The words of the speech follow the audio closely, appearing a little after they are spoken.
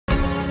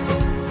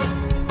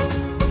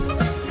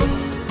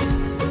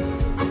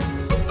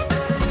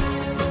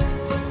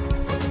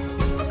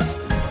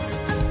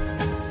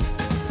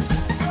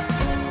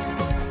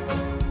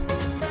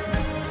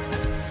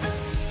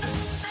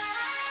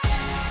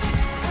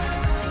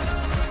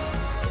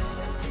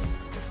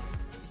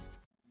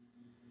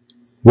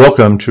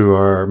Welcome to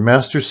our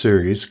Master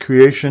Series,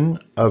 Creation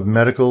of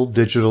Medical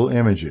Digital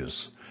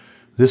Images.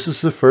 This is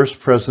the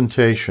first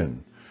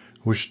presentation,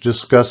 which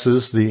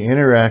discusses the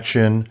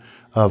interaction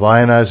of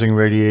ionizing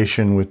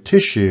radiation with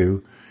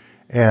tissue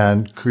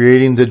and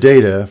creating the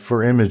data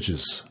for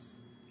images.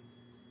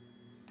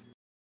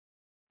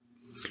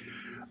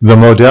 The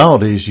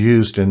modalities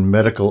used in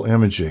medical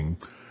imaging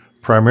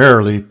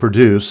primarily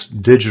produce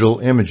digital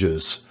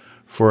images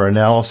for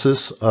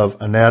analysis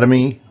of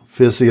anatomy,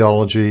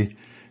 physiology,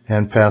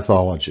 and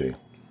pathology.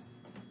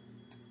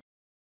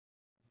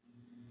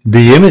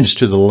 The image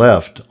to the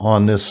left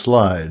on this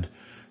slide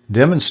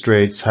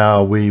demonstrates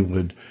how we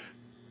would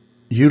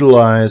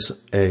utilize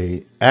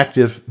an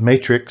active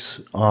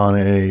matrix on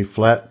a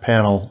flat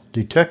panel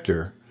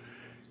detector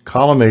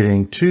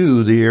collimating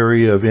to the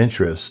area of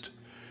interest,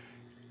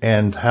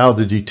 and how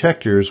the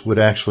detectors would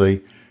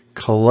actually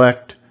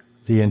collect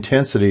the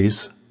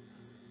intensities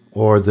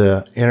or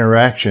the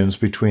interactions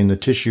between the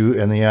tissue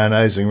and the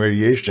ionizing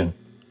radiation,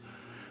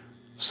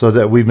 so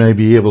that we may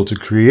be able to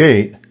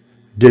create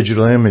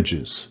digital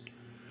images.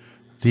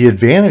 The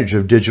advantage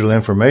of digital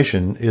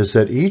information is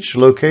that each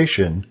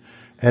location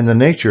and the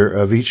nature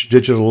of each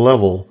digital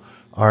level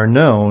are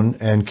known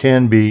and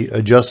can be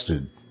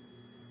adjusted.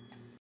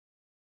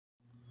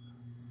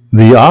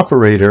 The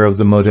operator of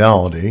the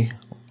modality,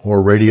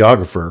 or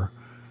radiographer,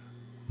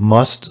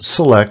 must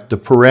select the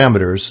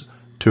parameters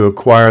to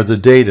acquire the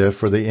data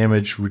for the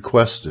image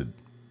requested.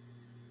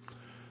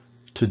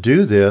 To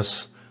do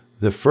this,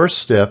 the first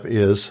step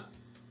is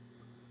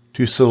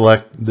to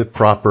select the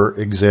proper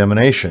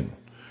examination,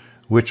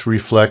 which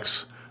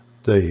reflects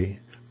the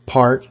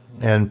part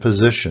and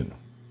position.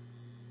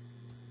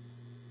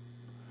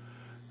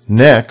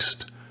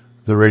 Next,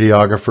 the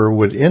radiographer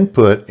would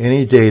input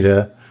any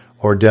data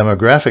or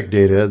demographic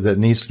data that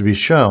needs to be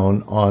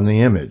shown on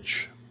the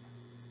image.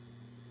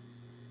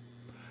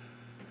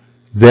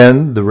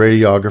 Then the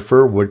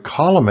radiographer would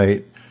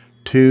collimate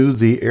to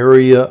the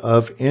area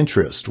of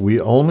interest. We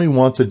only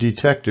want the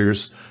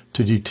detectors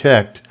to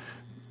detect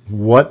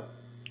what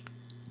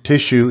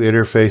tissue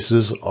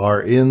interfaces are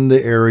in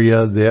the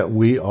area that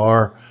we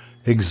are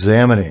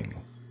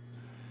examining.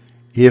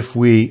 If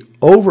we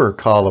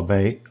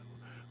over-collimate,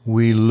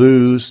 we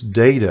lose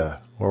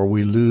data, or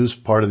we lose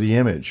part of the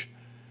image.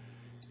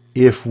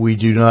 If we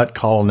do not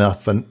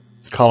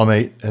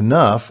collimate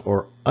enough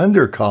or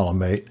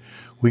under-collimate,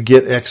 we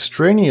get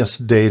extraneous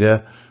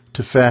data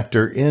to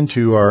factor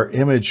into our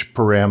image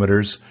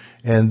parameters,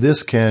 and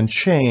this can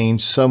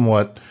change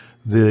somewhat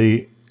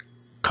the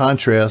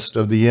contrast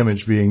of the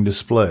image being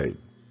displayed.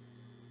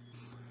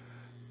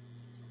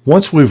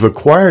 Once we've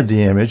acquired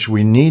the image,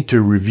 we need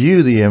to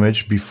review the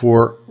image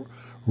before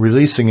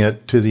releasing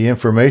it to the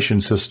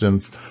information system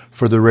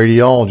for the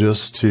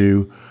radiologist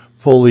to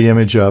pull the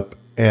image up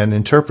and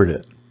interpret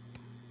it.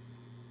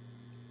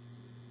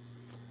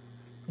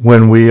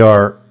 When we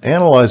are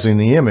analyzing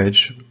the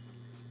image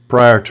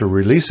prior to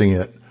releasing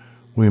it,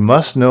 we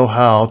must know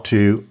how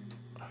to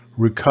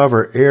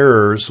recover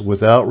errors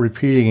without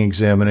repeating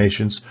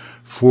examinations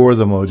for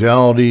the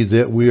modality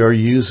that we are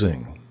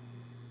using.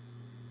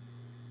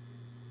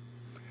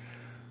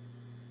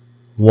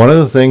 One of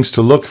the things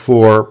to look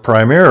for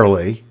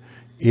primarily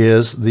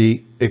is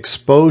the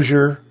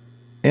exposure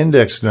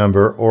index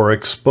number or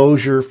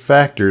exposure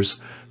factors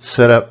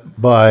set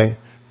up by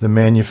the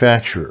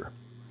manufacturer.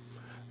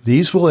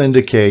 These will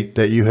indicate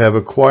that you have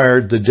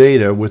acquired the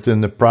data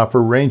within the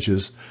proper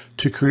ranges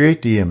to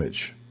create the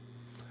image.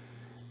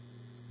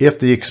 If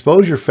the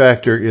exposure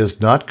factor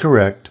is not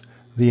correct,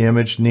 the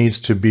image needs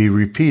to be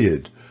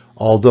repeated.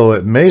 Although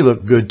it may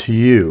look good to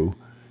you,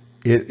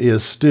 it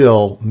is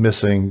still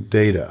missing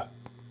data.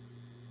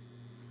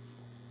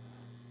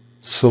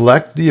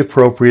 Select the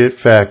appropriate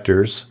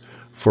factors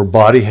for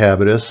body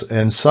habitus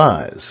and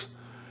size.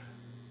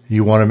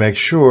 You want to make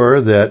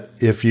sure that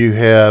if you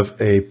have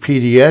a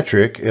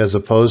pediatric as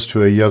opposed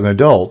to a young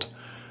adult,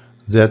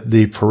 that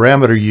the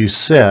parameter you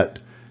set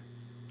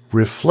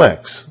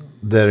reflects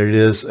that it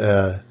is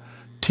a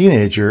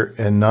teenager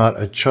and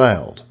not a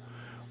child.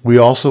 We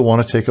also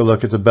want to take a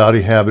look at the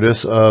body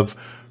habitus of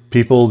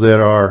people that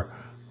are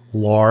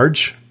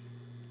large,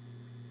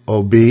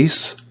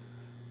 obese,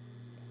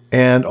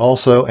 and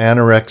also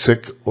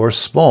anorexic or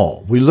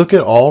small. We look at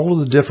all of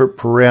the different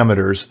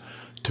parameters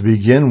to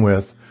begin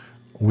with.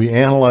 We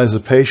analyze a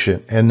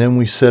patient, and then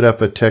we set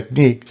up a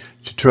technique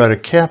to try to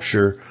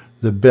capture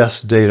the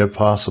best data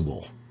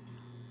possible.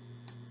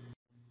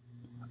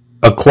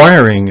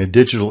 Acquiring a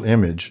digital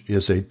image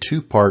is a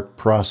two-part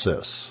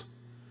process.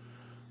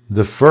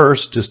 The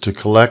first is to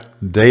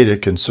collect data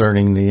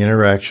concerning the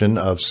interaction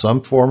of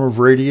some form of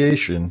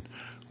radiation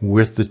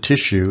with the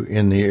tissue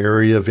in the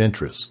area of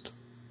interest.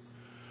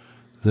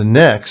 The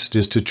next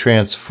is to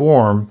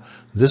transform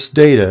this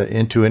data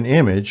into an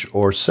image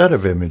or set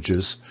of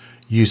images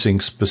using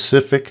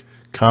specific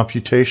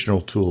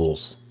computational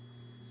tools.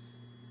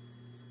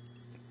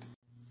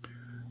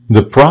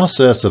 The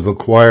process of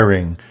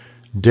acquiring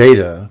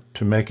data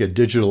to make a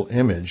digital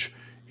image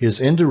is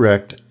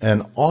indirect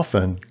and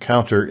often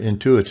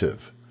counterintuitive.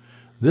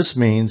 This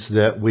means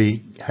that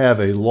we have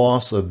a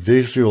loss of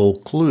visual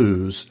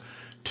clues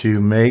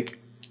to make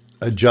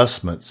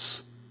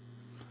adjustments.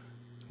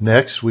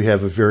 Next, we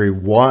have a very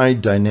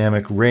wide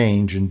dynamic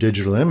range in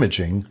digital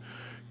imaging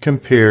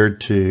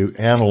compared to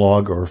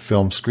analog or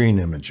film screen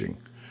imaging.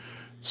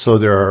 So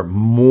there are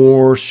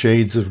more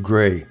shades of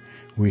gray.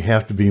 We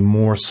have to be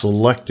more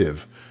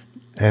selective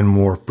and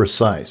more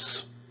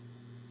precise.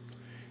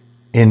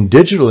 In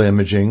digital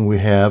imaging, we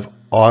have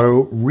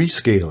auto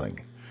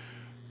rescaling,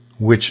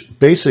 which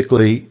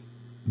basically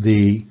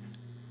the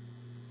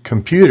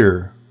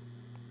computer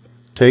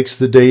takes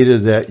the data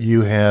that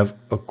you have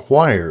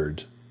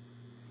acquired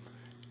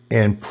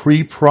and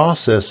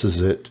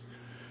pre-processes it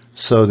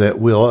so that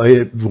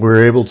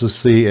we're able to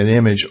see an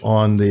image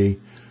on the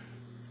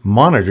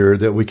monitor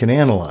that we can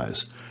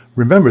analyze.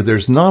 Remember,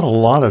 there's not a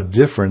lot of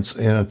difference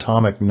in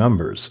atomic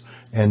numbers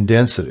and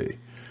density.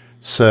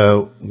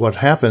 So what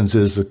happens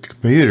is the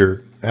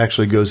computer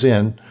actually goes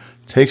in,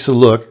 takes a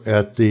look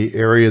at the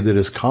area that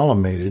is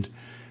collimated,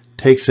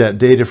 takes that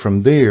data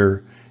from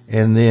there,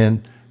 and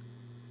then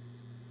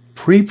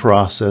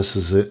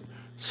pre-processes it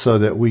so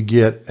that we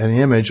get an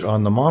image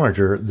on the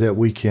monitor that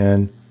we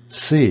can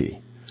see.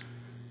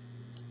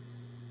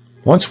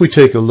 Once we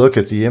take a look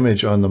at the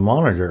image on the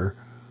monitor,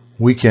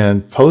 we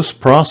can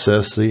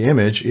post-process the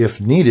image if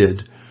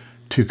needed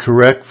to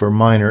correct for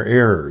minor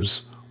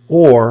errors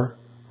or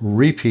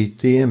repeat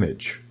the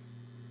image.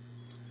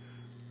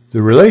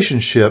 The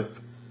relationship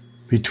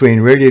between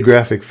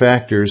radiographic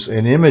factors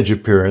and image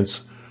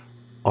appearance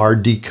are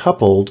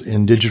decoupled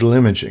in digital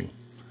imaging.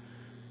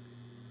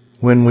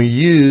 When we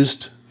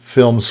used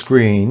film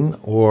screen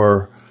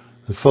or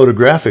the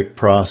photographic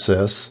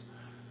process,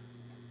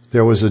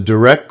 there was a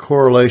direct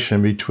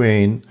correlation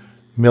between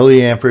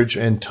milliamperage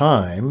and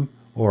time,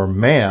 or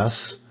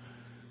mass,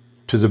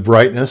 to the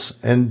brightness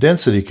and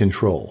density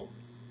control.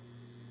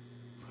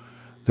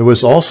 There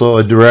was also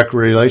a direct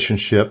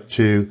relationship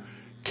to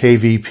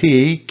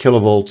kVp,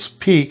 kilovolts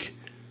peak,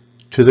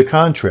 to the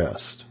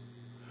contrast.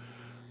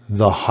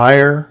 The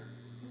higher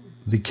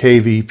the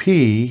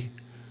kVp,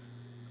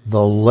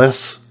 the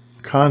less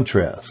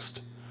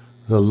contrast.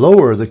 The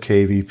lower the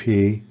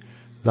kVp,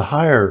 the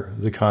higher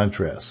the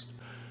contrast.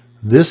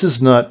 This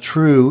is not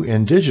true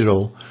in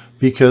digital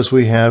because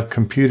we have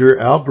computer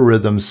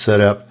algorithms set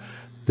up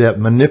that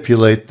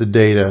manipulate the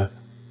data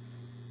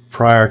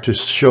prior to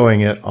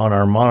showing it on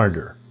our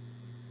monitor.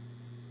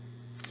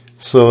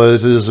 So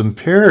it is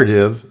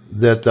imperative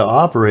that the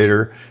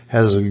operator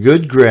has a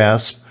good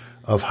grasp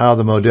of how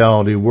the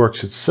modality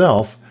works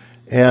itself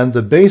and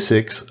the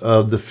basics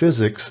of the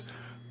physics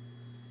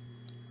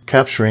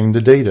capturing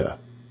the data.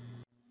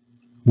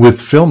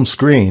 With film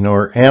screen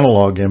or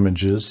analog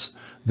images,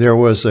 there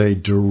was a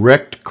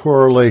direct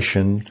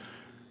correlation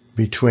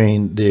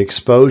between the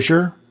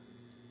exposure,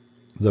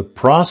 the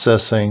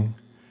processing,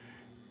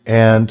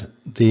 and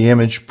the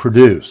image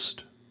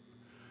produced.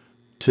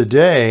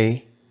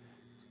 Today,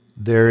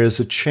 there is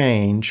a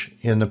change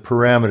in the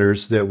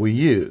parameters that we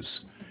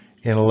use.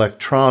 In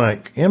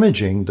electronic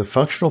imaging, the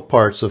functional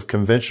parts of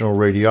conventional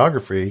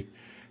radiography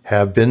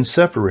have been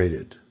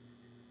separated.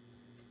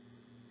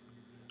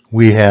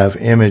 We have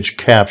image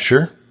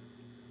capture.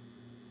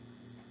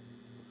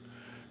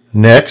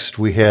 Next,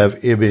 we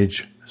have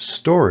image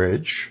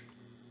storage.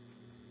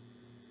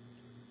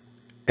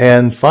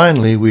 And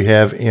finally, we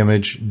have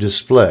image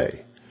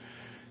display.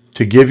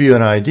 To give you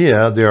an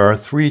idea, there are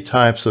three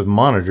types of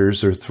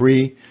monitors, or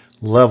three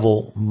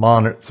levels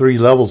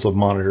of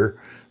monitor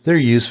that are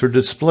used for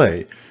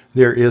display.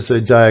 There is a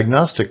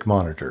diagnostic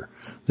monitor.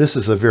 This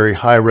is a very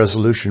high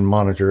resolution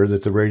monitor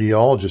that the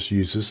radiologist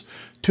uses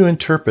to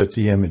interpret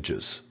the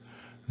images.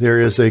 There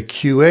is a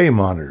QA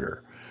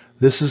monitor.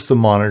 This is the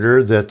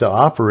monitor that the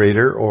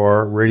operator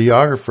or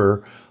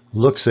radiographer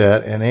looks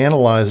at and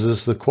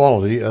analyzes the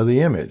quality of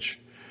the image.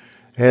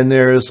 And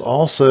there is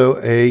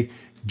also a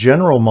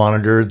general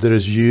monitor that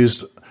is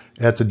used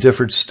at the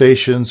different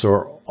stations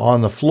or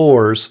on the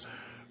floors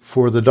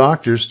for the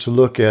doctors to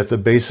look at the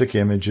basic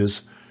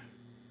images,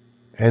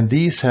 and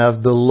these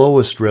have the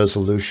lowest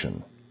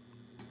resolution.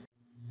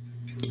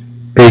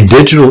 A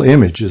digital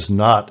image is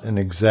not an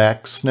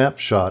exact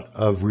snapshot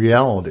of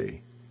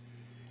reality.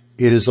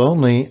 It is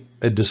only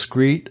a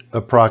discrete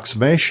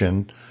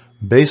approximation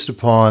based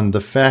upon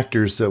the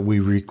factors that we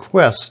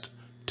request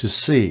to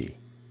see.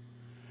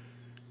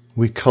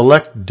 We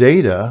collect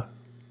data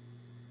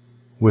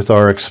with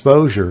our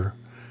exposure.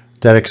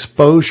 That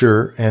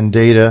exposure and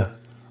data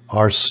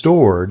are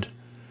stored.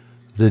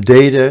 The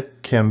data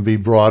can be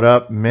brought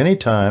up many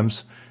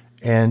times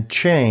and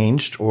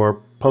changed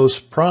or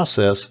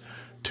post-processed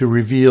to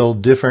reveal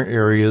different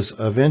areas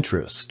of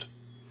interest.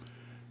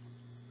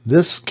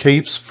 This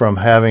keeps from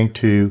having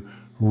to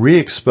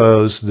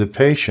re-expose the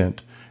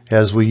patient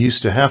as we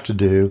used to have to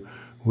do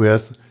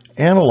with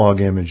analog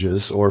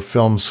images or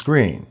film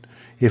screen.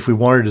 If we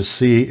wanted to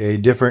see a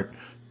different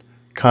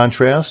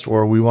contrast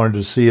or we wanted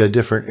to see a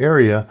different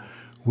area,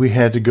 we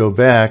had to go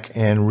back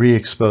and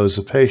re-expose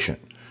the patient.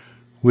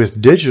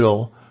 With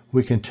digital,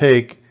 we can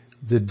take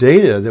the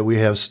data that we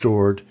have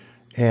stored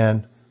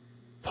and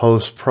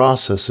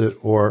post-process it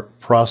or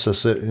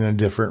process it in a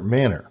different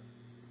manner.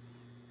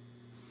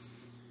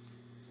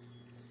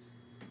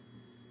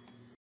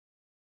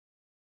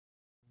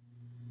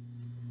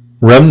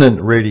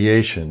 Remnant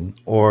radiation,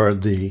 or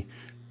the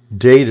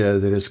data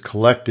that is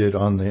collected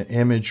on the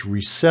image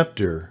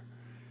receptor,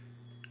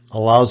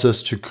 allows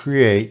us to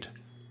create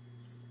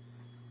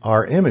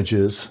our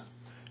images,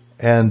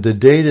 and the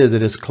data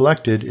that is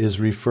collected is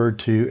referred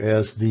to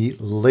as the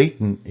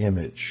latent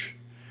image.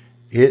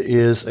 It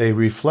is a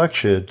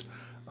reflection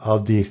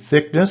of the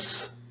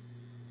thickness,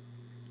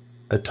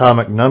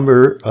 atomic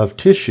number of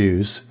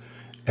tissues,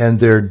 and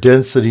their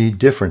density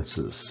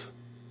differences.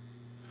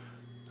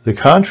 The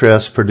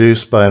contrast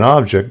produced by an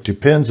object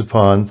depends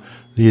upon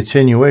the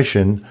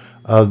attenuation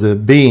of the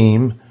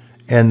beam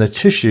and the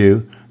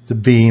tissue the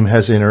beam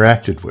has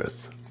interacted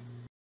with.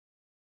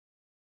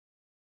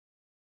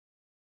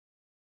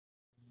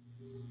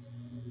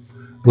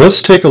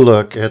 Let's take a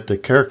look at the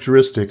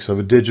characteristics of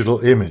a digital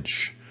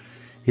image.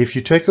 If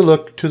you take a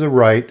look to the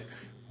right,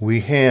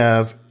 we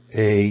have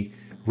a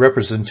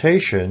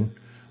representation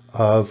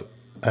of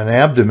an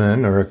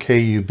abdomen, or a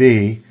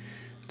KUB,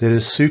 that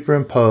is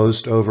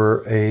superimposed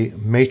over a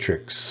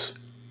matrix.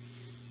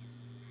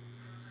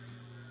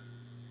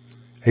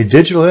 A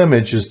digital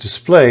image is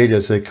displayed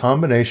as a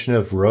combination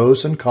of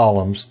rows and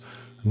columns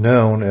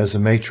known as a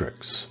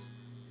matrix.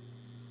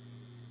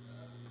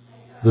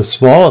 The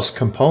smallest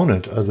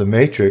component of the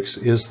matrix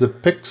is the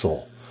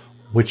pixel,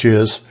 which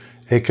is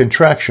a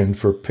contraction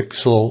for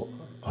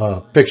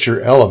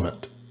picture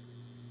element.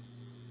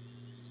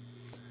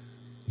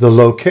 The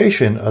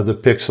location of the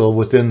pixel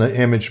within the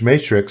image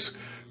matrix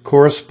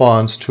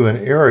corresponds to an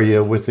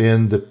area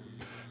within the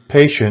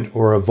patient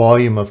or a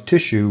volume of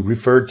tissue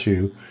referred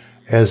to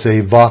as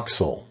a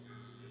voxel.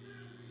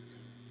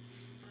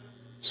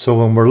 So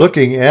when we're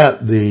looking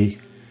at the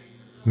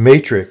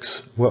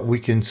matrix, what we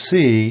can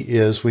see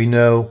is we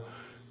know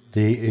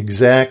the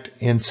exact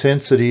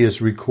intensity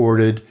is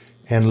recorded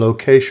and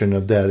location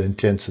of that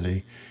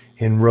intensity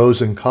in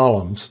rows and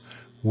columns,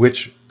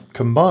 which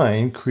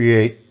combined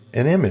create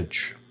an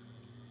image.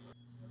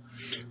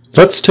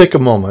 Let's take a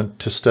moment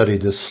to study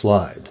this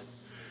slide.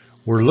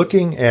 We're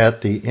looking at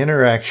the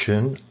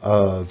interaction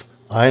of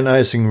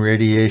ionizing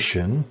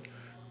radiation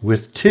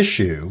with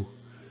tissue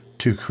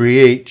to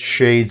create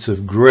shades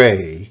of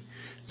gray.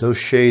 Those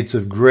shades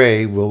of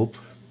gray will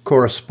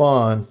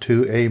correspond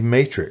to a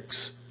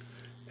matrix.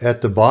 At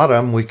the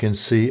bottom, we can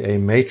see a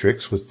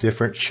matrix with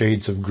different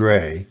shades of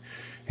gray,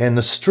 and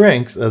the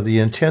strength of the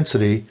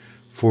intensity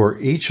for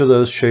each of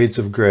those shades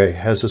of gray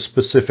has a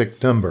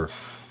specific number,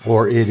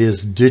 or it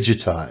is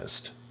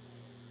digitized.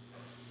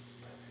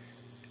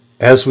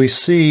 As we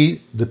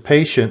see the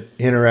patient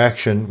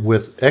interaction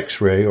with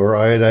X-ray or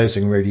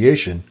ionizing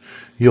radiation,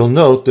 you'll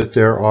note that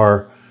there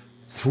are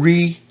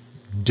 3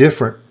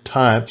 different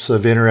types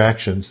of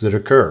interactions that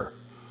occur.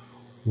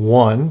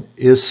 One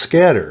is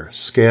scatter.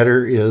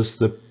 Scatter is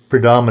the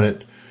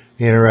predominant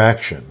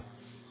interaction.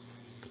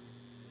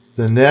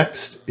 The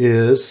next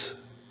is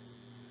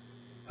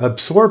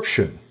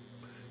absorption,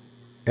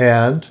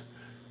 and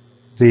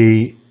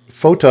the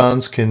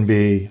photons can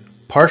be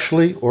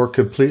partially or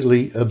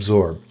completely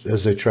absorbed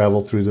as they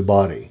travel through the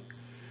body.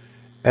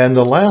 And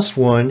the last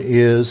one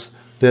is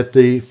that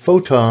the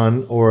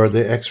photon or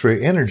the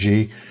X-ray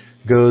energy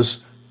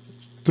goes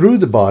through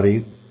the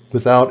body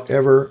without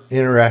ever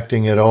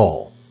interacting at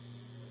all.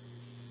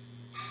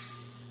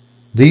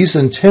 These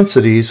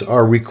intensities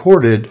are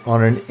recorded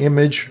on an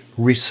image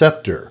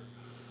receptor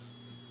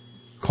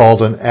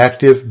called an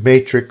active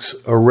matrix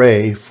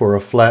array for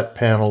a flat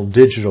panel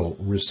digital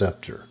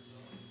receptor.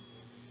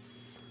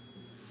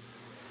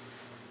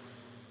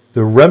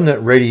 The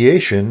remnant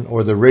radiation,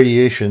 or the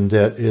radiation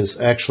that is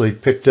actually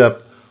picked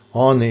up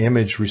on the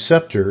image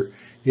receptor,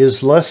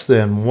 is less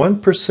than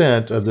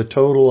 1% of the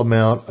total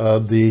amount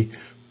of the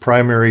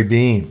primary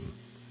beam.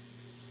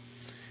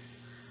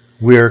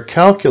 We are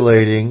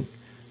calculating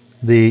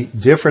the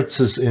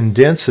differences in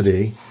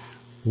density,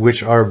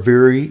 which are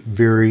very,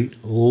 very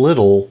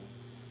little,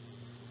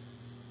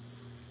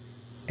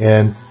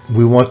 and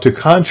we want to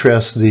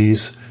contrast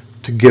these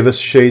to give us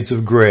shades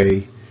of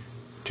gray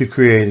to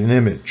create an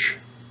image.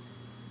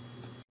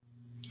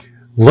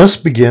 Let's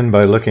begin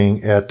by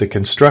looking at the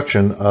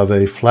construction of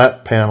a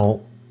flat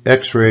panel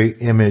X-ray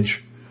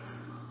image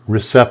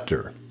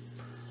receptor.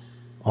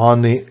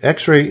 On the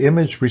X-ray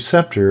image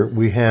receptor,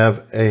 we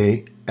have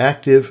an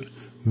active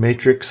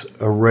matrix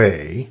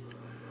array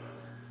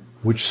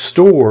which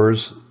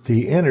stores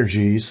the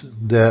energies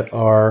that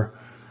are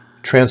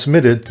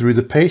transmitted through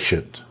the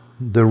patient,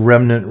 the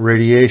remnant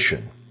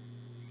radiation.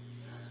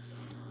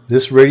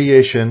 This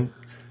radiation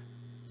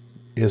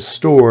is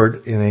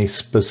stored in a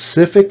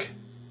specific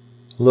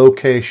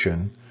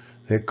location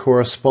that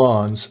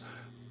corresponds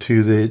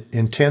to the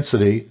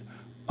intensity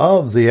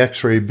of the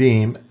X-ray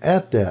beam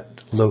at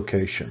that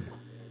location.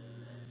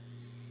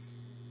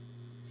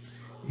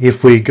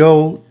 If we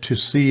go to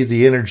see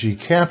the energy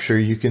capture,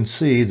 you can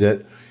see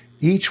that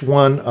each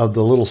one of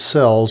the little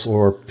cells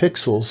or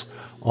pixels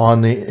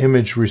on the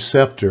image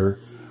receptor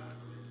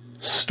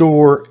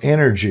store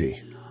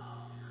energy.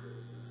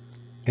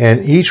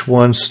 And each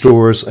one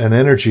stores an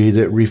energy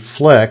that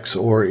reflects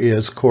or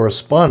is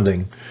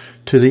corresponding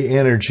to the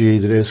energy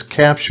that is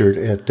captured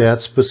at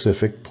that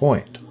specific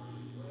point.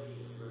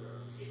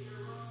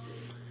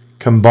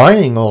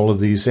 Combining all of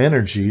these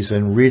energies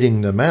and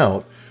reading them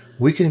out,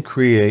 we can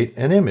create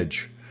an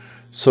image.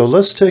 So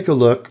let's take a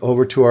look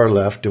over to our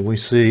left, and we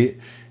see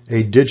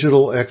a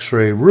digital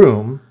X-ray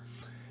room,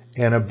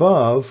 and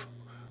above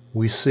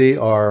we see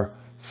our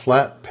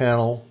flat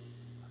panel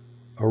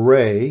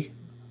array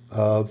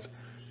of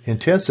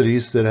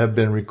intensities that have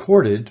been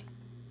recorded,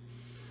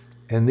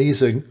 and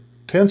these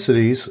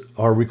intensities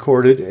are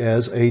recorded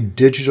as a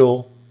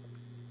digital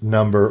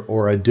number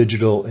or a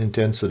digital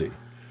intensity.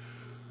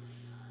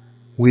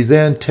 We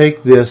then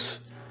take this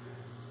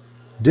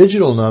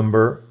digital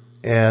number,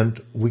 and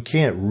we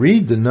can't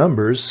read the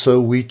numbers,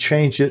 so we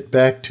change it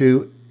back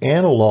to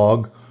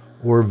analog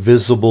or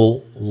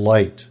visible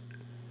light.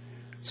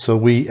 So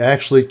we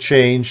actually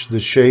change the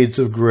shades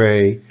of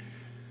gray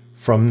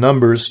from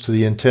numbers to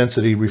the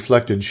intensity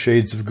reflected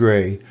shades of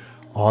gray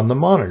on the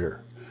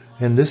monitor.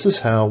 And this is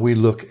how we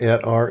look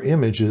at our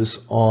images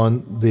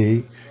on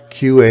the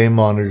QA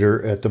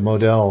monitor at the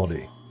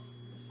modality.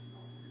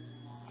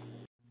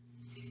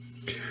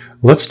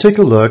 Let's take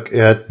a look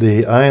at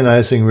the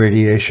ionizing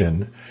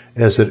radiation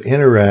as it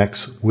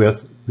interacts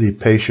with the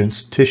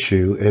patient's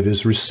tissue it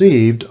is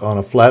received on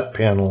a flat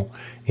panel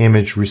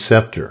image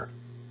receptor.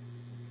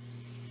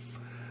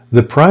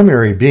 The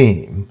primary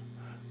beam,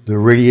 the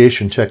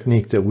radiation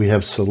technique that we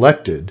have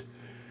selected,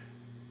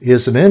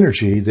 is an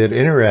energy that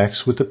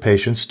interacts with the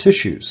patient's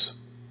tissues.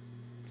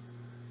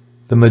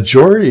 The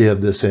majority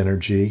of this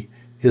energy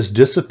is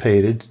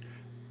dissipated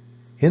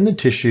in the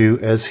tissue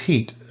as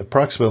heat.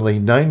 Approximately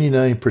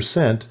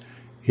 99%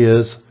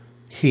 is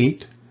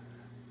heat,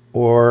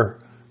 or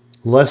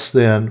less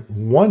than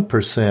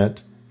 1%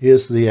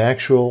 is the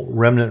actual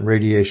remnant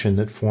radiation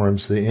that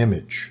forms the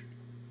image.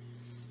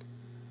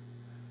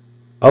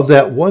 Of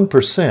that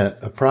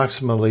 1%,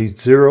 approximately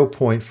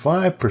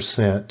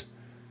 0.5%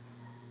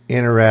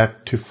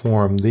 interact to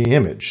form the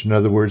image. In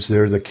other words,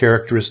 they're the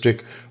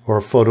characteristic or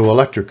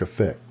photoelectric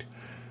effect.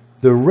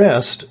 The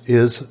rest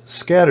is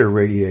scatter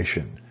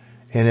radiation.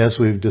 And as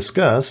we've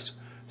discussed,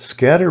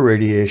 scatter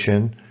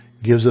radiation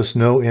gives us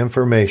no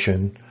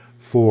information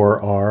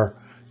for our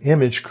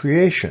image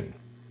creation.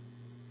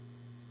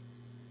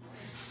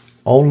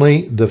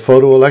 Only the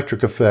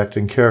photoelectric effect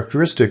and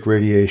characteristic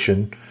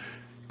radiation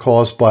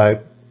caused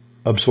by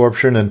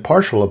absorption and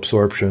partial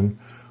absorption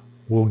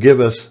will give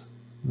us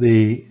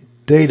the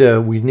data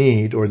we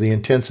need, or the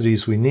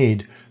intensities we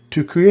need,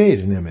 to create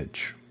an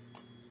image.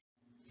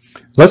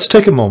 Let's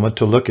take a moment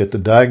to look at the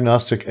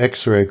diagnostic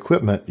X-ray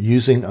equipment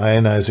using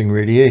ionizing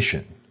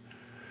radiation.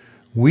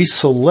 We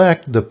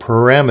select the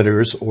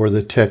parameters or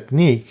the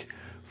technique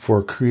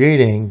for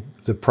creating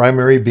the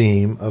primary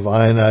beam of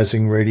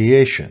ionizing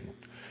radiation,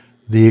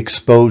 the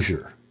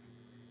exposure.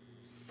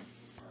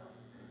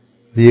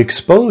 The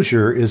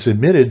exposure is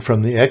emitted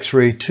from the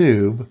X-ray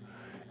tube,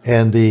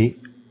 and the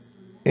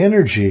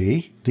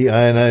energy, the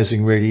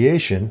ionizing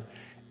radiation,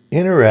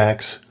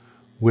 interacts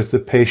with the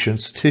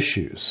patient's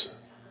tissues.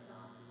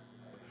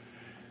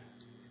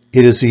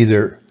 It is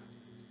either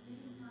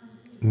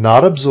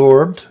not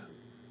absorbed,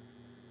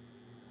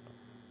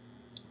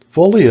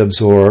 fully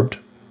absorbed,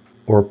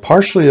 or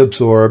partially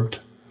absorbed,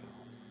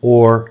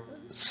 or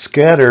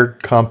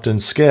scattered, Compton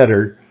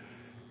scattered,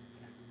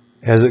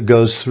 as it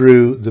goes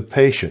through the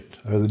patient,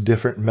 or the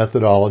different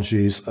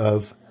methodologies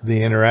of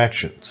the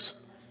interactions.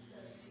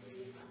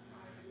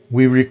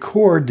 We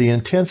record the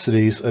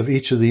intensities of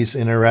each of these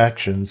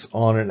interactions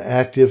on an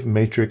active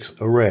matrix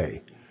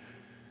array,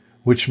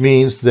 which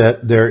means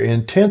that their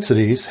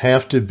intensities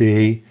have to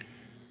be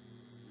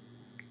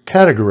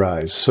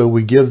categorized. So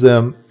we give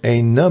them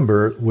a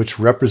number which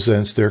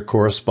represents their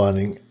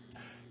corresponding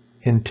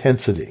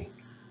intensity.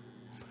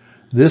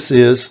 This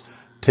is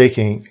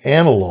taking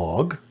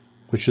analog,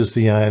 which is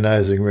the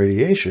ionizing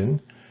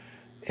radiation,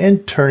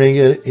 and turning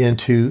it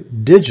into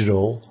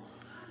digital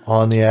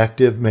on the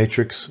active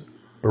matrix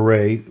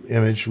array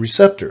image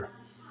receptor.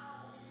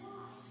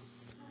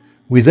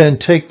 We then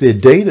take the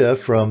data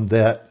from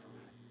that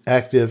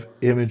active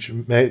image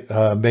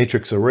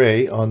matrix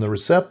array on the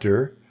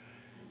receptor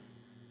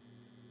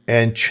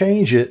and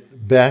change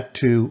it back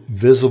to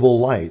visible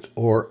light,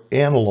 or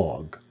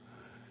analog.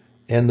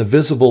 And the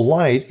visible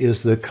light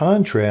is the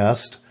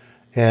contrast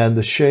and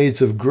the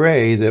shades of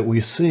gray that we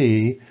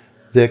see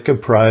that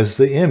comprise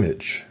the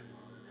image.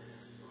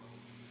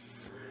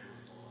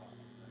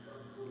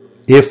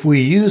 If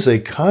we use a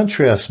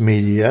contrast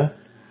media,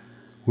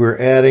 we're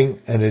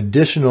adding an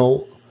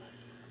additional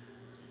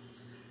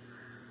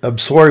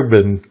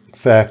absorption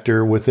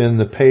factor within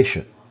the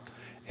patient,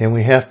 and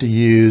we have to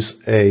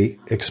use an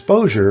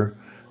exposure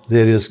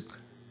that is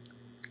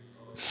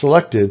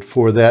selected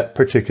for that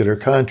particular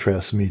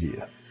contrast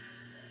media.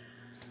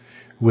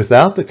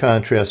 Without the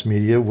contrast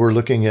media, we're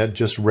looking at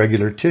just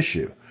regular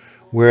tissue,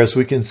 whereas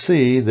we can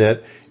see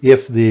that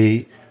if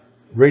the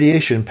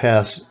radiation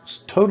passes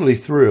totally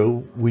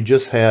through, we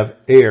just have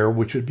air,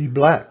 which would be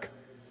black.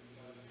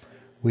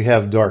 We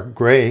have dark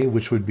gray,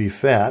 which would be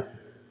fat.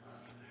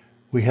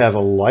 We have a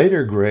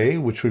lighter gray,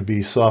 which would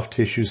be soft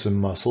tissues and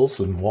muscles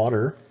and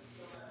water.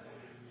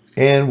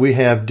 And we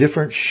have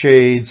different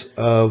shades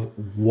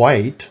of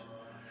white,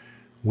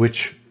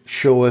 which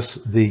show us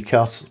the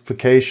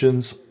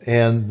calcifications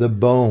and the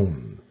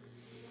bone.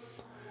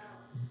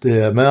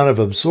 The amount of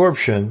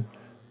absorption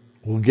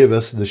will give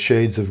us the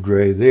shades of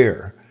gray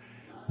there.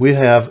 We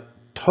have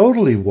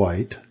totally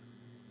white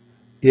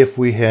if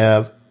we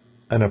have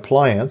an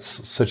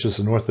appliance, such as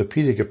an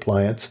orthopedic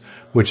appliance,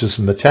 which is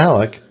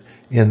metallic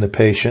in the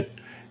patient,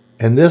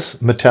 and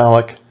this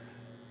metallic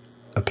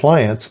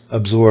appliance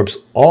absorbs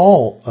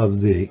all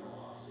of the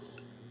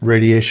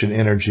radiation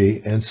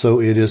energy, and so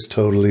it is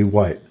totally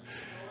white.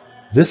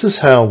 This is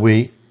how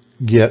we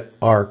get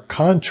our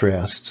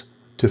contrast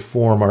to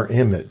form our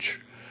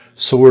image.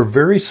 So we're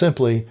very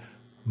simply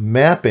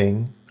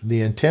mapping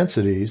the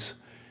intensities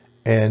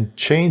and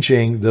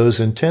changing those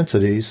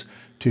intensities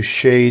to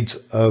shades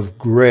of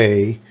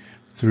gray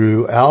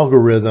through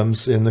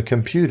algorithms in the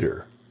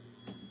computer.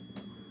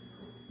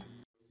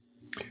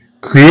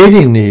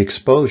 Creating the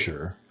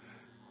exposure,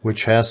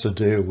 which has to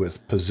do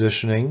with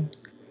positioning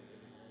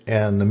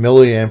and the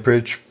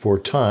milliamperage for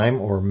time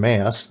or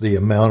mass, the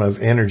amount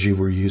of energy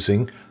we're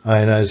using,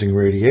 ionizing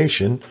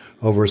radiation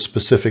over a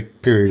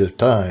specific period of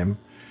time.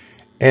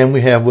 And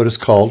we have what is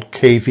called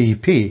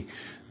KVP.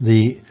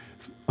 The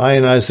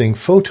ionizing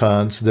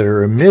photons that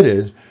are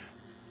emitted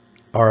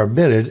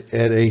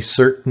at a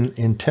certain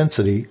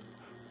intensity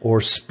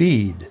or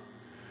speed.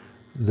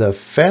 The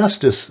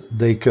fastest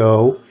they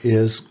go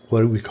is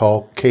what we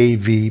call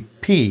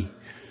KVP,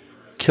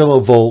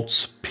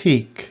 kilovolts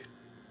peak.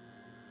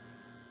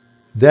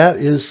 That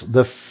is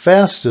the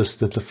fastest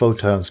that the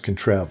photons can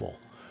travel,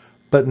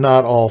 but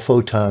not all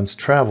photons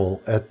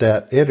travel at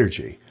that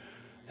energy.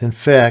 In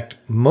fact,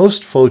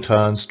 most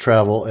photons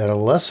travel at a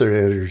lesser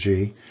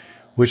energy,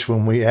 which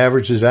when we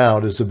average it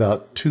out is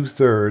about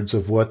 2/3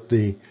 of what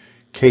the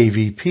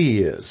KVP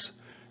is.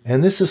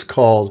 And this is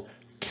called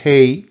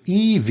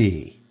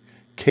KeV.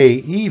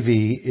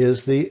 KeV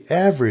is the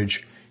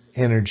average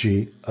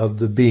energy of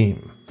the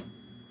beam.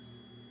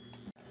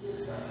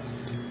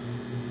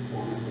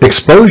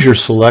 Exposure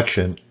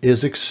selection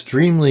is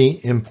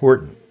extremely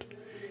important.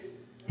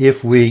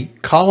 If we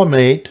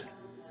collimate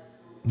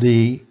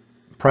the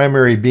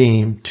primary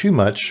beam too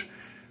much,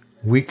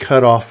 we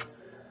cut off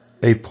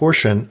a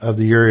portion of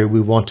the area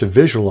we want to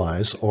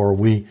visualize, or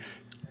we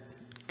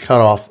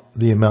cut off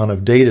the amount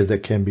of data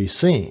that can be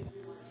seen.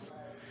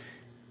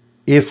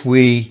 If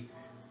we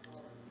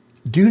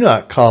do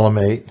not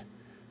collimate,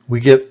 we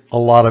get a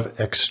lot of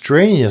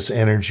extraneous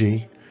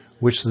energy,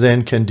 which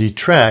then can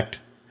detract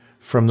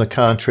from the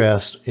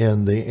contrast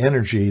in the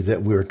energy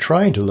that we're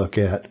trying to look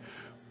at,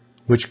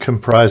 which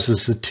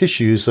comprises the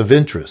tissues of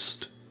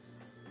interest.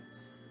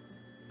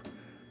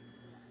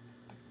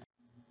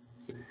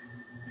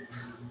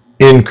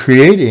 In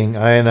creating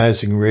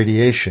ionizing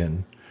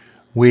radiation,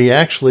 we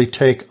actually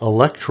take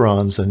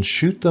electrons and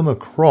shoot them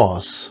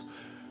across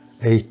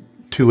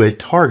to a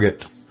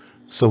target.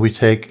 So we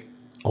take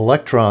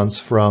electrons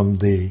from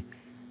the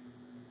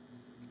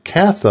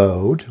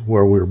cathode,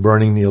 where we're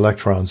burning the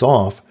electrons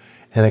off,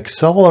 and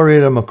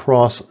accelerate them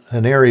across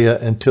an area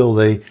until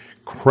they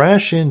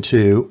crash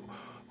into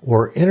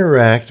or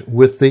interact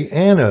with the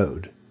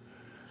anode.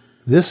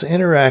 This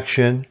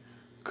interaction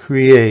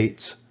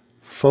creates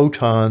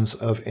photons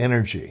of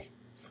energy.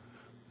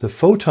 The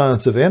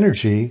photons of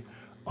energy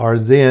are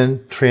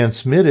then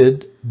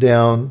transmitted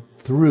down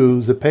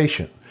through the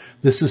patient.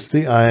 This is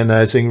the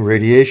ionizing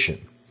radiation.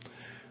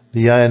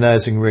 The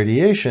ionizing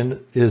radiation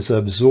is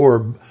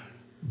absorbed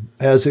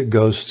as it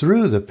goes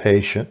through the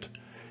patient,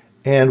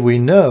 and we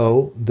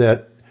know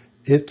that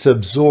it's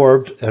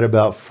absorbed at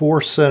about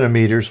 4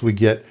 centimeters. We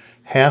get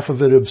half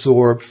of it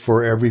absorbed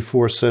for every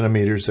 4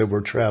 centimeters that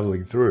we're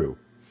traveling through.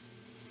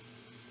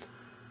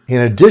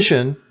 In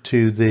addition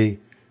to the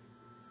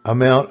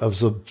amount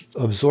of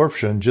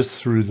absorption just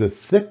through the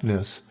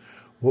thickness,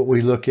 what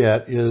we look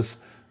at is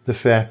the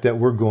fact that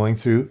we're going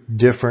through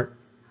different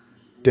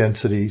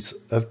densities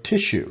of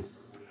tissue,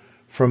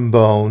 from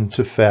bone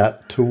to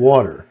fat to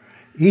water.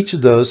 Each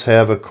of those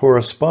have a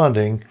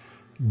corresponding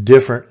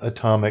different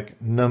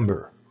atomic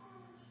number.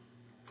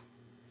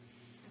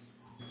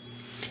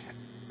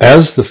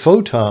 As the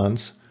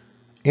photons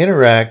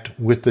interact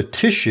with the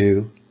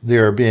tissue, they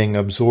are being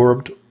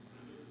absorbed,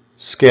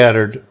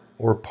 scattered,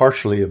 or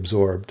partially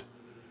absorbed.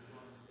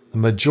 The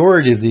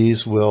majority of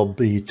these will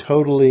be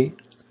totally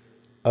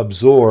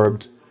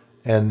absorbed,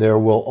 and there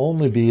will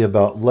only be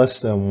about less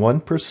than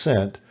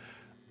 1%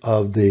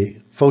 of the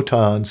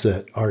photons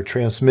that are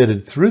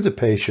transmitted through the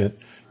patient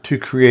to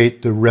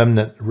create the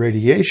remnant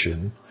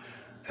radiation,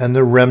 and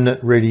the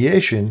remnant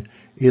radiation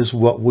is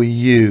what we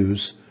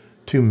use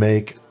to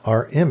make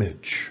our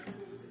image.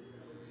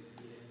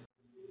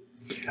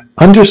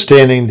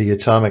 Understanding the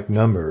atomic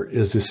number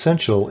is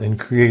essential in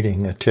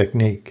creating a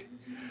technique.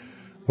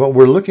 What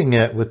we're looking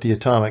at with the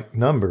atomic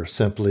number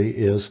simply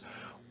is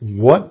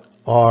what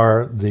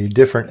are the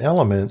different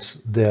elements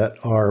that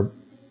are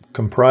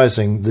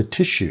comprising the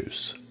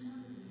tissues.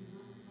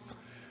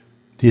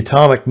 The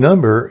atomic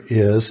number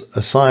is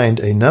assigned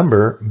a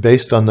number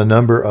based on the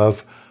number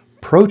of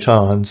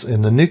protons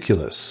in the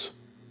nucleus.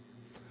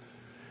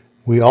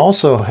 We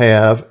also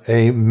have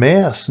a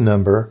mass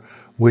number,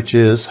 which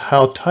is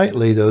how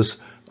tightly those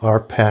are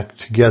packed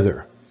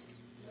together.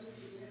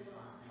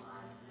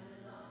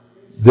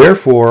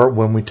 Therefore,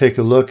 when we take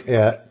a look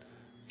at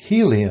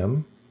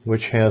helium,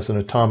 which has an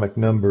atomic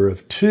number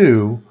of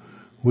 2,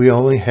 we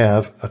only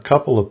have a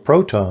couple of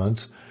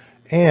protons,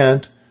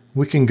 and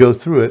we can go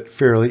through it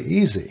fairly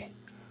easy.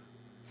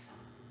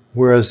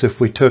 Whereas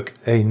if we took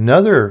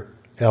another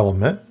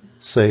element,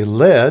 say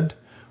lead,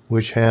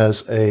 which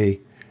has a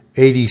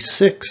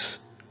 86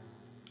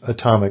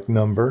 atomic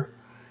number,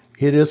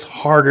 it is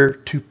harder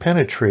to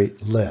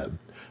penetrate lead.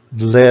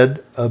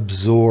 Lead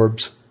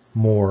absorbs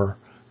more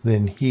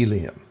than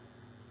helium.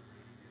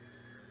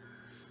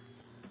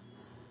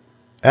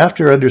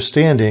 After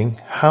understanding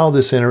how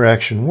this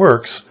interaction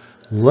works,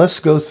 let's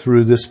go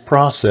through this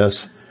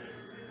process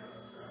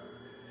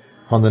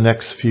on the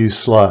next few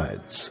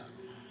slides.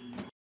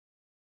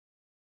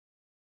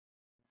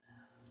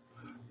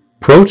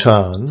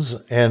 Protons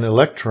and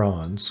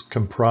electrons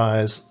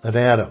comprise an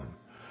atom.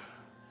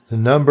 The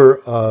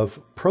number of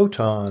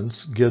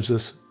protons gives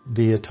us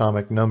the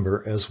atomic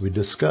number, as we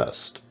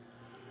discussed.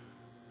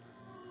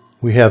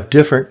 We have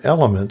different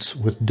elements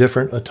with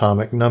different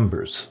atomic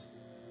numbers.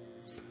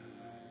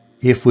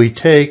 If we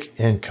take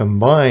and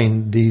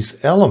combine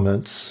these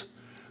elements,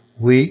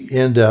 we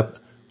end up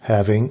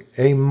having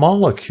a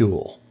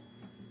molecule.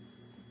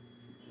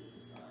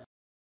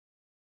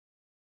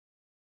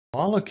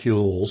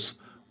 Molecules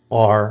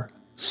are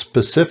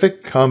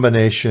specific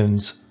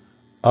combinations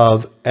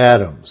of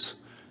atoms.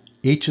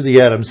 Each of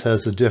the atoms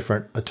has a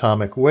different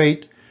atomic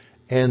weight,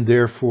 and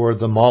therefore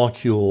the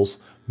molecules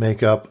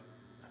make up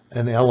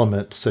an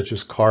element such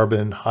as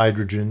carbon,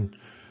 hydrogen,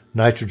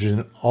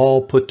 nitrogen,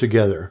 all put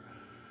together.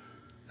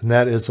 And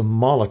that is a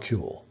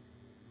molecule.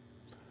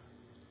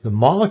 The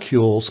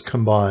molecules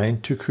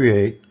combine to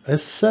create a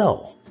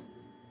cell.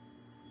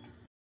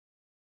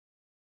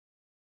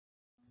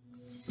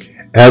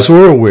 As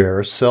we're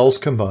aware, cells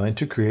combine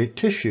to create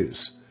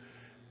tissues.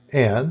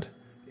 And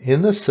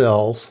in the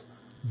cells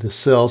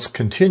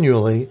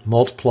continually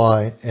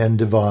multiply and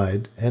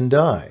divide and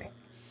die.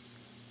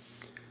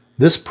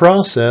 This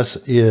process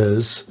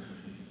is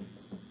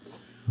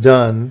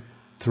done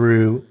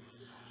through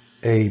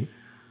a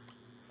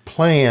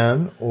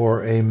plan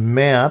or a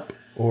map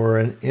or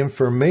an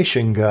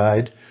information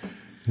guide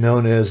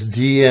known as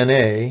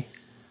DNA,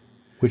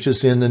 which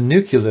is in the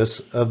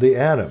nucleus of the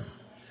atom.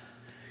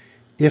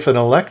 If an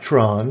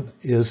electron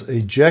is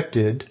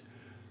ejected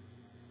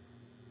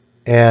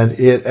and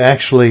it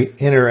actually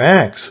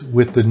interacts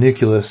with the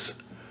nucleus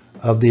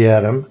of the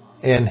atom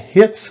and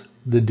hits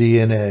the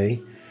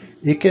DNA,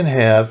 it can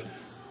have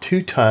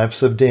two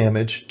types of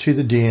damage to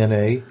the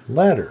DNA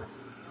ladder.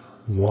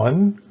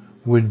 One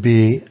would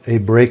be a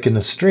break in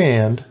the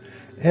strand,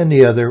 and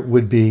the other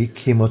would be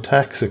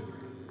chemotoxic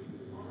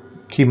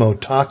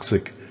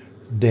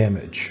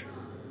damage.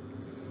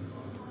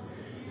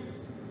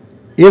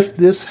 If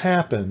this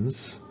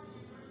happens,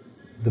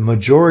 the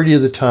majority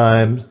of the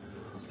time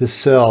the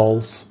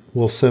cells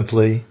will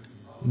simply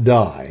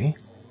die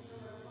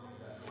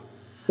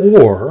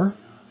or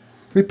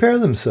repair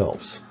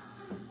themselves.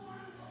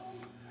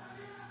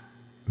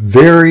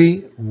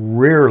 Very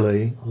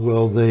rarely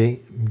will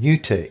they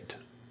mutate.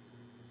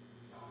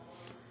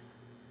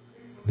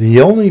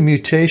 The only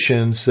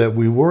mutations that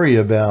we worry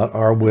about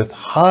are with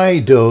high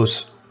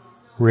dose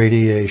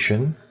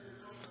radiation,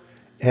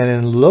 and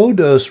in low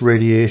dose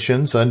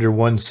radiations under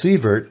 1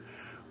 sievert,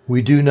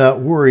 we do not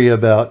worry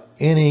about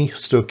any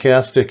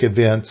stochastic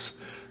events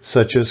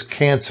such as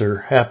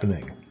cancer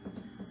happening.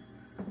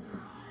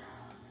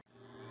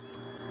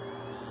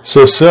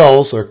 So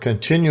cells are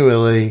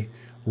continually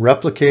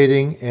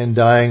replicating and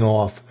dying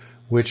off,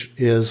 which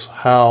is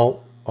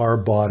how our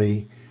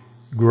body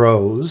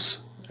grows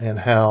and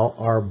how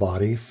our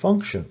body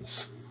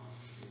functions.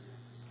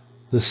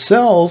 The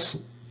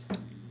cells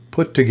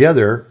put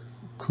together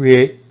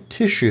create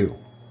tissue.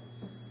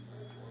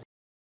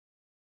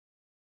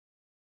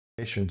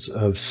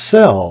 Of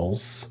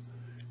cells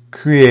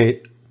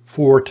create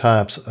 4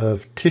 types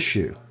of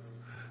tissue.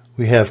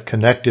 We have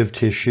connective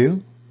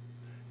tissue,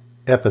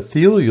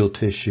 epithelial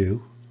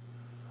tissue,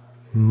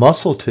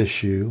 muscle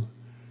tissue,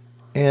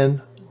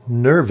 and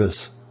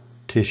nervous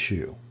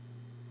tissue.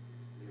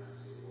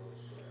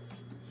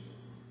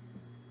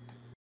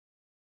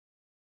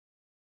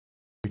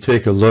 We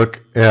take a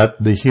look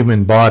at the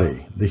human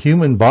body. The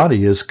human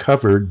body is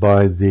covered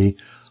by the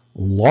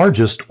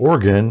largest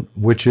organ,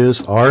 which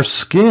is our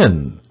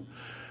skin.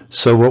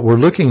 So what we're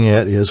looking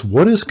at is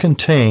what is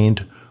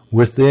contained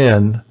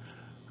within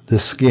the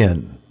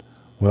skin.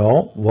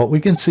 Well, what we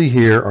can see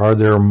here are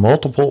there are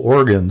multiple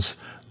organs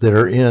that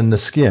are in the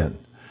skin.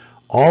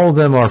 all of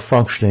them are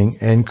functioning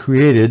and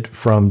created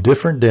from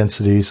different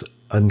densities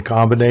and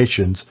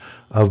combinations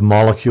of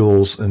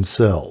molecules and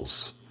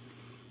cells.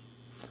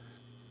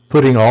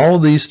 Putting all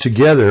of these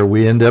together,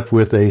 we end up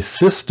with a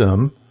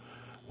system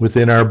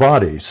within our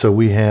body. So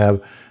we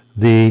have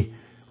the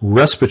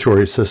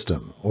respiratory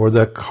system, or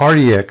the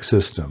cardiac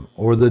system,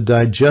 or the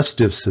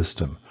digestive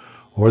system,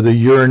 or the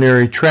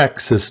urinary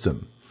tract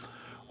system,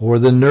 or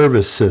the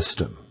nervous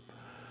system.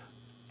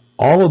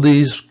 All of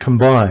these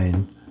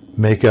combined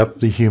make up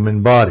the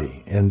human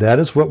body, and that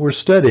is what we're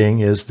studying,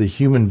 is the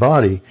human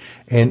body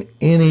and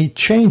any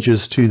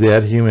changes to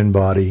that human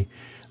body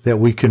that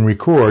we can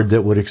record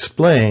that would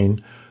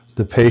explain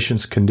the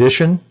patient's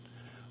condition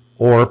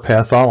or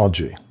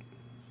pathology.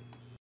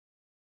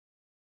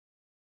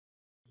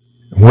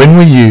 When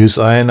we use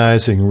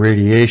ionizing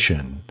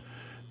radiation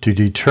to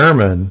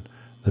determine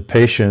the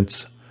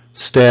patient's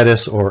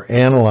status or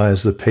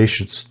analyze the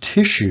patient's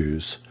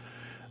tissues,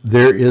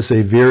 there is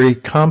a very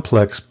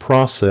complex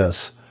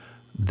process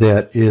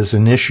that is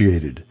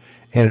initiated,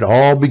 and it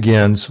all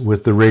begins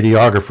with the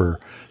radiographer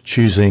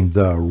choosing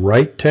the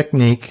right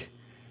technique,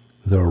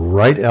 the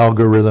right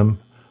algorithm,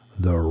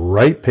 the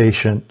right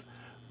patient,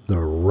 the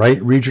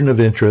right region of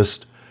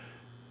interest,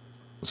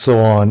 so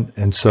on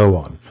and so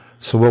on.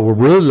 So what we're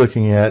really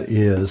looking at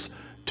is,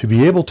 to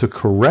be able to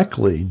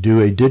correctly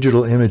do a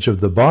digital image of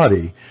the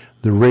body,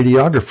 the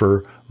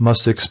radiographer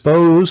must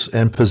expose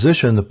and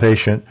position the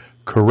patient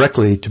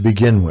correctly to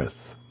begin with.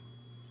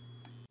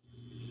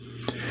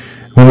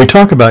 When we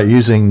talk about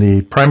using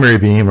the primary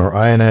beam or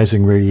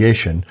ionizing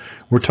radiation,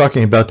 we're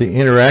talking about the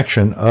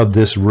interaction of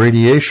this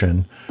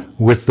radiation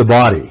with the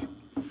body.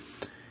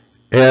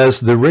 As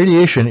the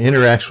radiation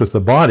interacts with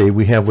the body,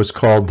 we have what's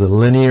called the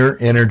linear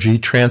energy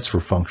transfer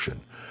function.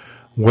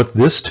 What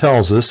this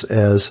tells us,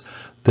 as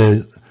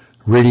the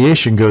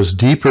radiation goes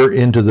deeper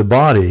into the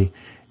body,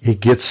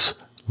 it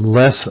gets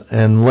less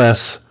and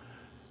less,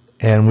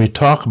 and we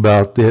talk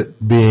about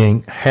it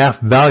being half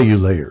value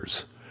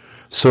layers.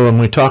 So when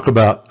we talk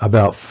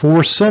about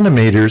 4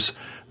 centimeters,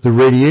 the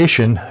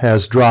radiation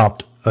has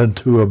dropped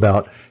into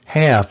about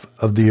half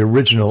of the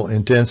original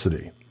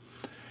intensity.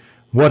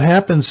 What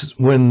happens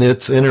when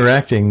it's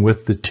interacting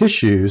with the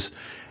tissues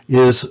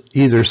is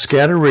either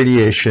scatter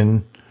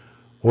radiation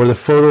or the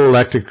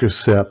photoelectric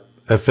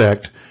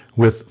effect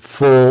with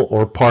full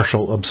or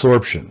partial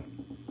absorption.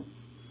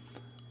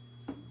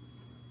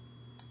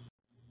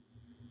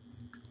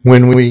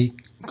 When we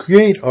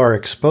create our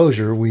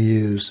exposure, we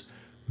use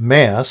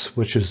mass,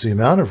 which is the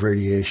amount of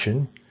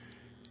radiation,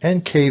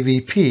 and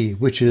kVp,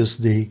 which is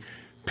the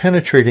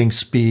penetrating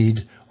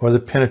speed or the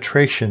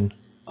penetration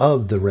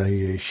of the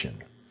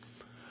radiation.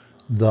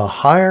 The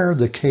higher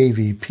the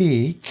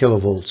kVp,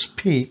 kilovolts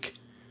peak,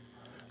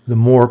 the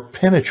more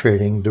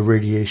penetrating the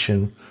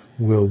radiation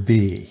will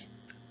be.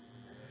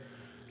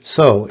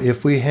 So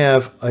if we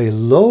have a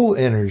low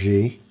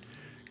energy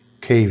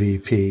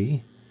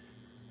kVp,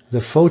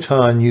 the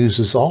photon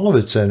uses all of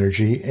its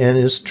energy and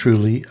is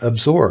truly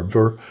absorbed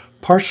or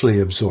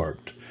partially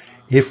absorbed.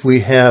 If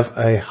we have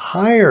a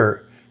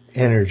higher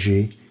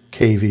energy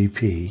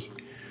kVp,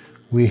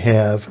 we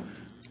have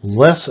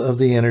less of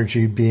the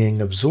energy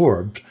being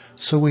absorbed,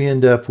 so we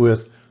end up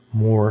with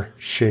more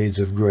shades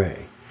of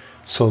gray.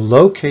 So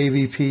low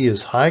kVp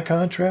is high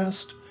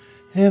contrast,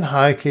 and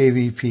high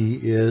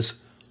kVp is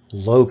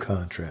low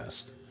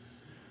contrast.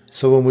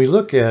 So when we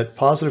look at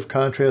positive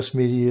contrast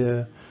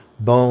media,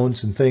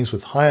 bones, and things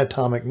with high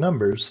atomic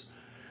numbers,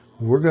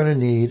 we're going to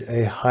need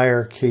a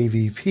higher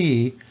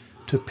kVp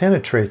to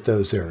penetrate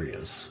those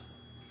areas.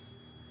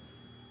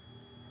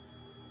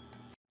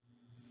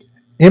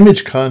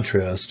 Image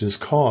contrast is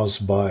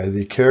caused by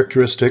the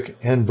characteristic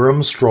and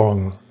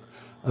Bremsstrahlung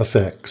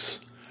effects,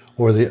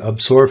 or the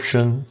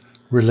absorption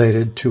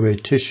related to a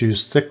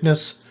tissue's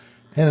thickness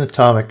and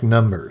atomic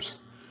numbers,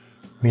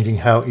 meaning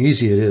how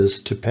easy it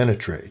is to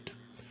penetrate.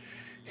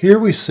 Here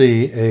we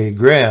see a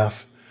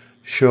graph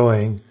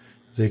showing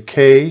the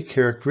K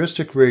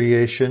characteristic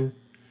radiation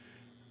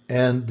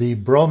and the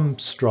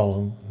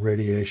Bremsstrahlung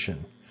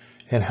radiation,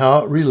 and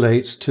how it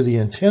relates to the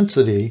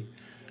intensity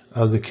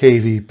of the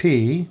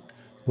kVp,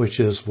 which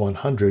is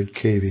 100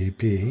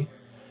 kVp,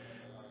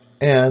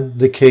 and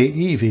the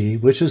keV,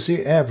 which is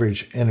the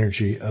average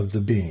energy of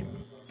the beam.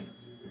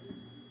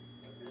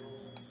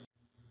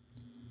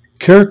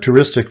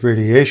 Characteristic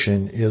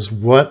radiation is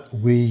what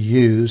we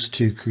use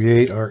to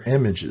create our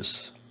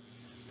images.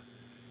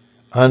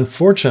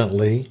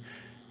 Unfortunately,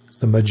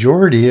 the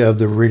majority of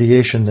the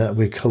radiation that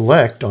we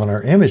collect on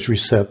our image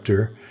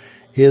receptor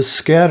is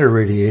scatter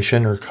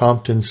radiation or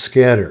Compton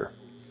scatter.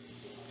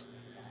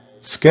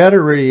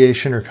 Scatter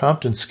radiation or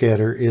Compton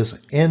scatter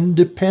is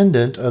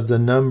independent of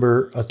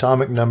the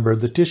atomic number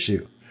of the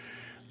tissue.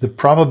 The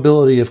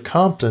probability of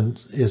Compton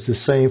is the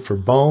same for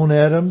bone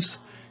atoms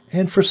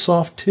and for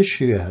soft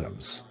tissue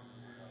atoms.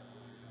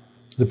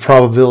 The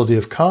probability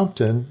of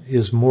Compton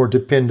is more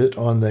dependent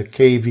on the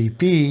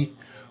kVp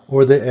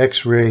or the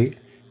X-ray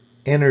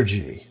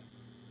energy.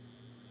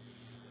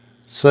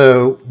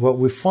 So what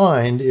we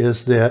find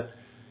is that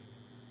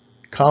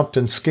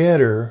Compton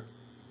scatter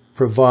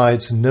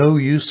provides no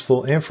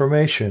useful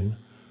information,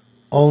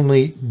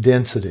 only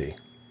density.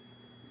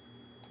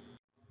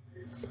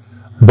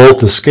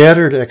 Both the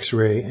scattered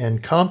X-ray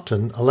and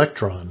Compton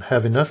electron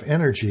have enough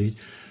energy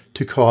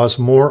to cause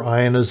more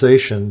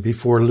ionization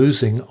before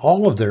losing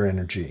all of their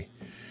energy.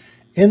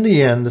 In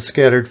the end, the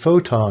scattered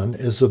photon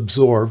is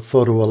absorbed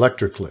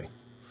photoelectrically.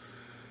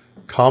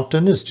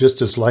 Compton is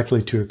just as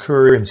likely to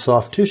occur in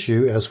soft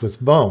tissue as with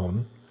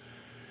bone,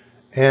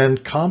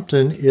 and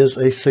Compton is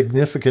a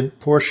significant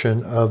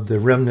portion of the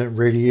remnant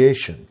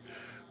radiation.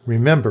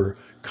 Remember,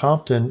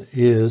 Compton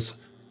is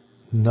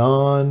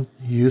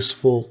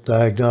non-useful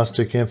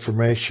diagnostic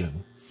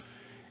information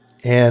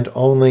and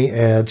only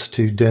adds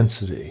to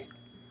density.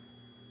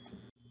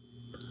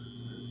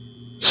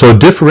 So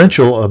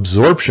differential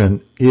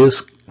absorption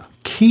is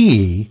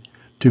key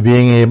to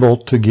being able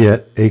to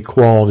get a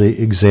quality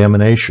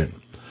examination.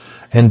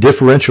 And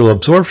differential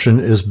absorption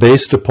is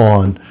based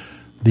upon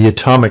the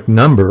atomic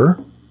number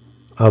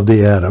of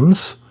the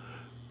atoms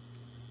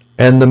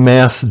and the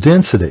mass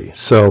density.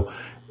 So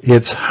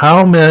it's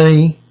how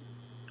many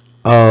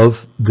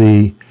of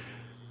the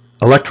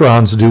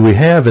electrons do we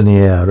have in the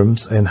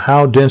atoms and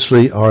how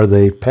densely are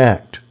they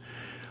packed.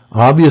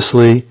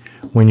 Obviously,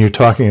 when you're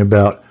talking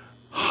about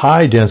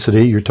high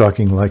density, you're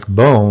talking like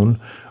bone.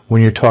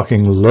 When you're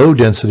talking low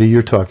density,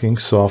 you're talking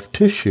soft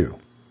tissue.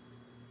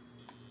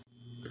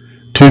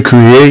 To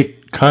create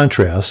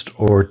contrast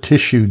or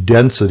tissue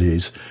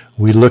densities,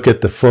 we look at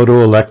the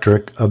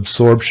photoelectric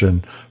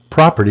absorption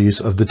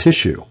properties of the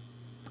tissue.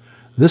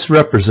 This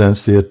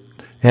represents the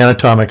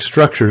anatomic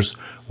structures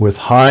with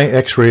high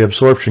X-ray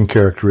absorption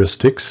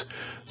characteristics,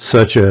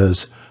 such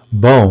as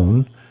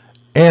bone,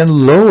 and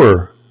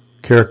lower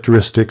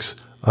characteristics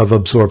of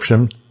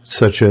absorption,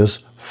 such as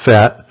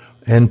fat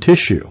and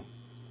tissue.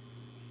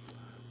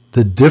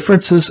 The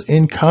differences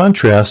in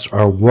contrast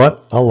are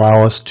what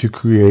allow us to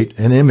create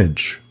an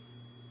image.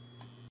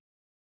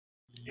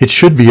 It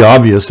should be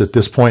obvious at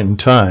this point in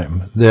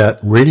time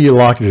that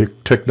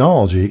radiologic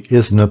technology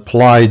is an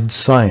applied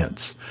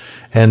science,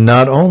 and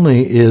not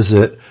only is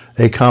it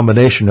a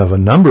combination of a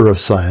number of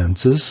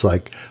sciences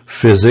like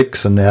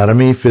physics,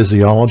 anatomy,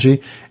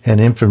 physiology,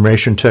 and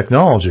information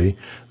technology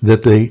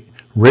that the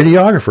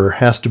radiographer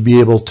has to be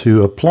able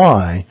to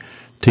apply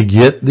to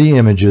get the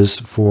images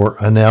for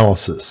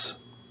analysis.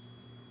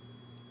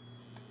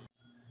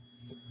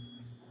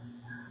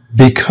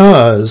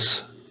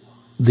 Because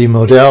the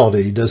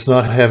modality does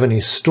not have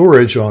any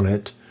storage on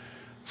it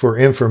for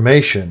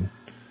information,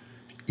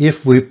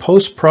 if we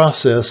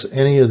post-process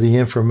any of the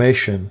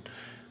information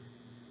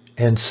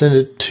and send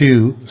it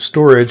to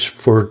storage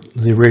for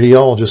the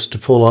radiologist to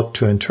pull up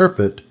to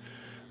interpret,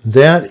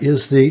 that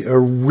is the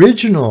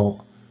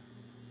original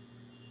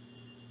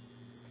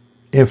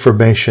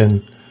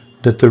information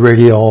that the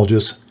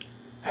radiologist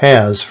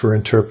has for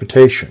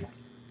interpretation.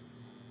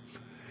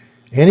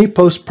 Any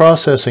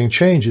post-processing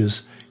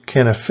changes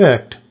can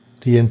affect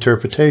the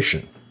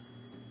interpretation.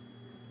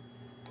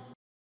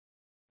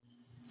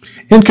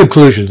 In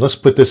conclusion, let's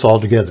put this all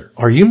together.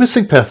 Are you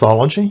missing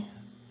pathology?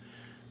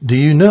 Do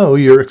you know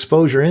your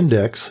exposure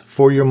index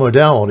for your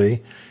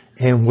modality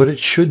and what it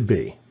should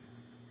be?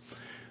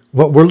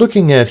 What we're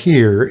looking at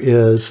here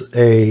is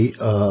a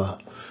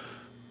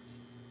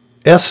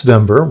S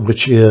number,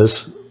 which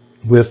is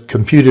with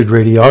computed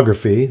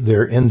radiography,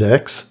 their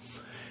index,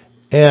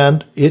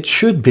 and it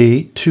should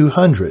be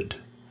 200.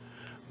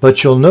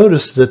 But you'll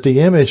notice that the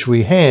image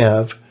we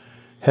have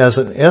has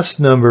an S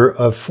number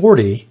of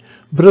 40,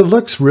 but it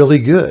looks really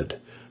good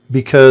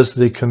because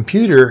the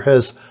computer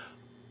has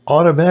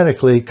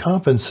automatically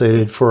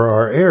compensated for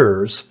our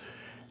errors,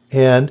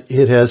 and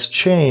it has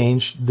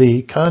changed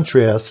the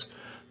contrast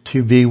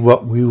to be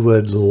what we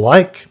would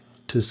like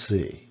to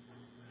see.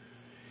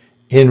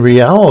 In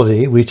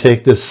reality, we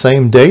take this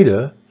same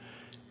data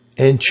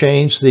and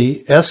change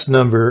the S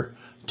number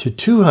to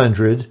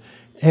 200,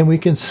 and we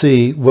can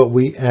see what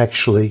we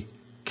actually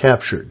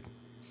captured.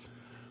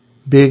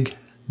 Big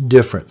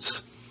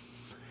difference.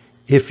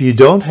 If you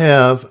don't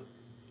have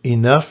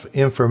enough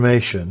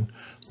information,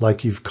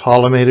 like you've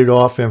collimated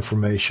off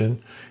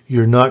information,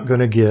 you're not going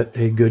to get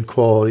a good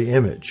quality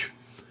image.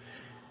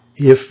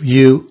 If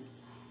you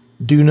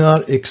do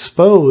not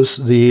expose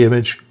the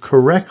image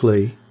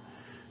correctly,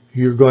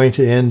 you're going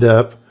to end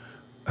up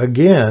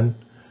again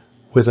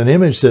with an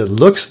image that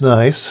looks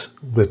nice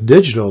with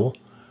digital,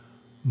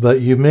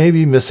 but you may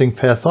be missing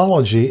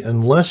pathology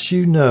unless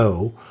you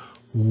know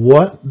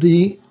what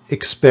the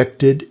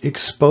expected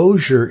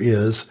exposure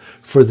is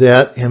for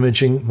that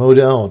imaging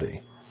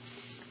modality.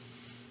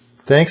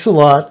 Thanks a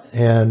lot,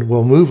 and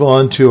we'll move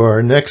on to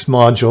our next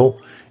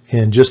module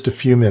in just a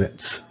few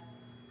minutes.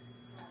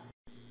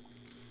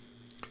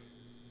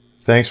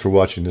 Thanks for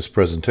watching this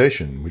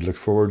presentation. We look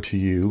forward to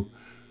you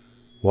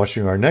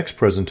watching our next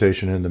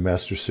presentation in the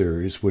Master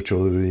Series, which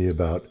will be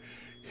about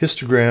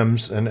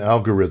histograms and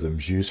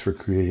algorithms used for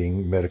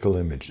creating medical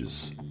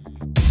images.